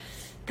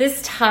This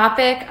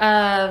topic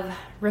of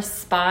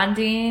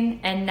responding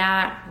and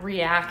not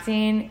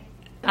reacting,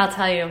 I'll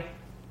tell you,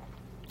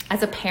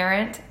 as a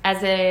parent,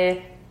 as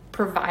a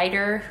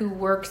provider who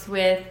works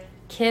with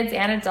kids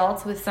and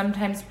adults with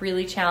sometimes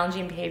really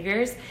challenging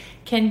behaviors,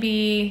 can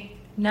be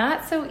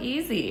not so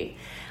easy.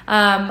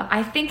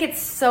 I think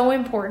it's so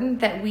important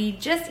that we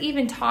just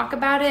even talk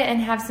about it and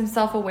have some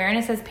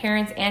self-awareness as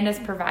parents and as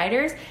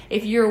providers.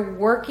 If you're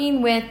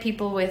working with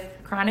people with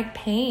chronic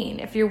pain,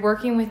 if you're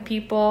working with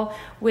people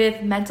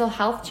with mental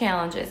health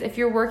challenges, if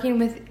you're working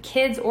with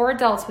kids or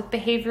adults with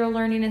behavioral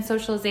learning and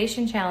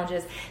socialization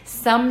challenges,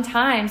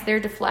 sometimes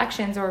their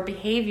deflections or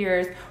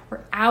behaviors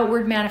or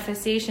outward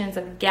manifestations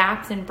of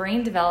gaps in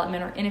brain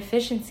development or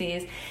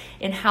inefficiencies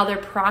in how they're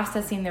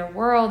processing their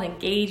world,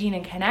 engaging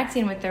and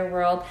connecting with their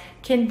world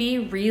can be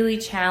really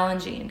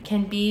challenging,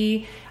 can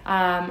be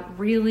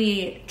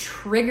really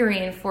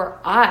triggering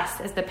for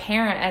us as the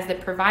parent, as the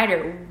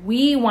provider.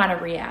 We want to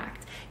react.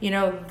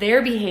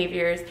 Their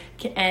behaviors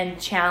and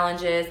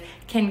challenges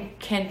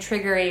can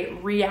trigger a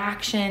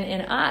reaction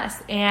in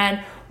us.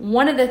 And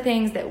one of the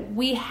things that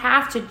we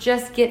have to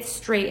just get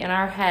straight in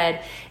our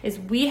head is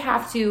we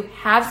have to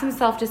have some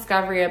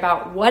self-discovery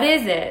about what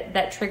is it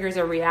that triggers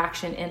a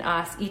reaction in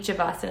us, each of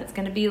us. And it's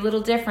going to be a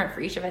little different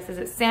for each of us. Is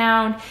it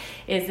sound?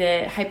 Is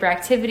it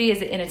hyperactivity?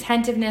 Is it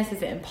inattentiveness?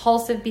 Is it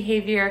impulsive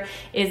behavior?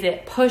 Is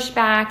it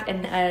pushback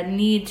and a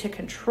need to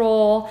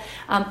control?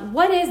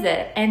 What is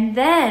it? And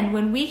then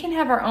when we can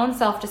have our own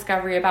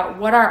self-discovery about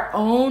what our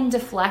own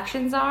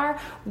deflections are,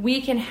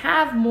 we can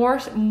have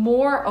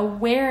more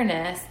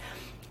awareness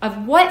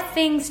of what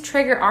things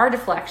trigger our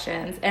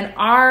deflections and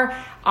our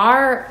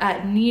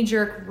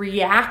knee-jerk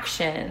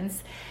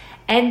reactions.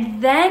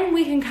 And then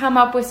we can come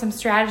up with some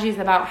strategies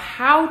about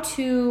how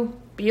to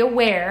be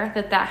aware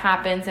that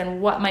happens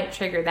and what might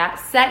trigger that.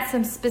 Set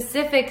some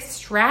specific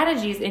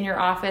strategies in your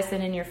office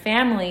and in your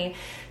family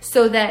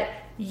so that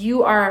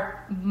you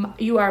are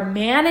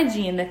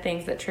managing the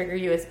things that trigger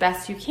you as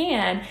best you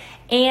can,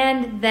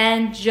 and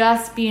then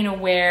just being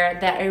aware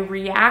that a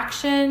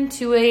reaction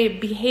to a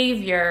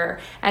behavior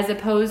as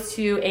opposed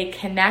to a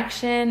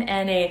connection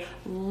and a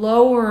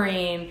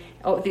lowering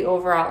the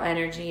overall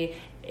energy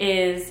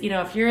is,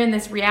 if you're in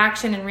this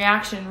reaction and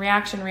anger,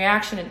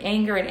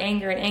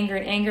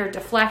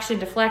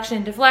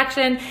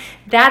 deflection,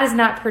 that is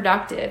not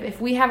productive.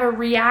 If we have a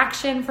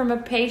reaction from a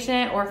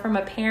patient or from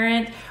a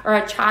parent or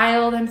a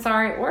child,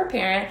 or a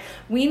parent,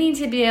 we need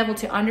to be able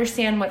to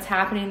understand what's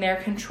happening there,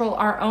 control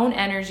our own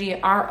energy,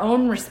 our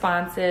own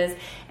responses,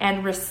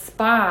 and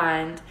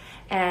respond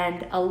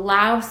and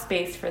allow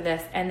space for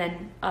this, and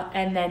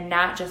then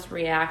not just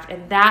react.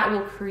 And that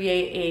will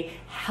create a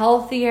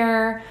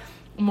healthier,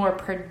 more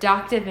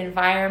productive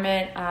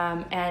environment,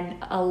 and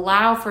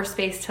allow for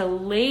space to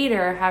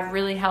later have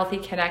really healthy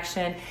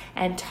connection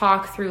and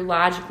talk through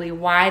logically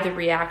why the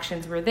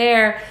reactions were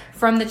there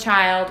from the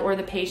child or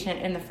the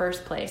patient in the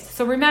first place.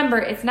 So remember,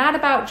 it's not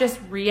about just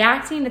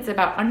reacting, it's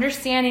about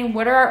understanding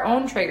what are our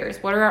own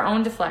triggers, what are our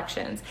own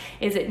deflections.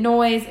 Is it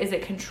noise? Is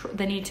it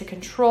the need to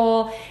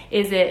control?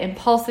 Is it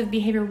impulsive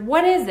behavior?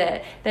 What is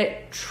it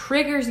that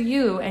triggers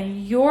you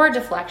and your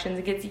deflections?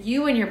 It gets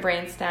you in your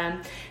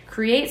brainstem.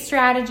 Create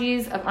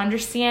strategies of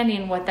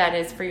understanding what that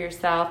is for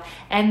yourself,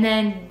 and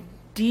then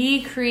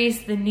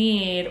decrease the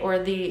need or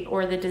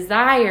the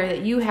desire that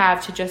you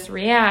have to just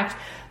react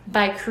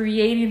by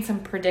creating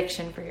some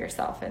prediction for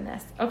yourself in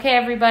this. Okay,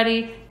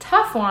 everybody,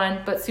 tough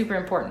one, but super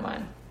important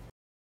one.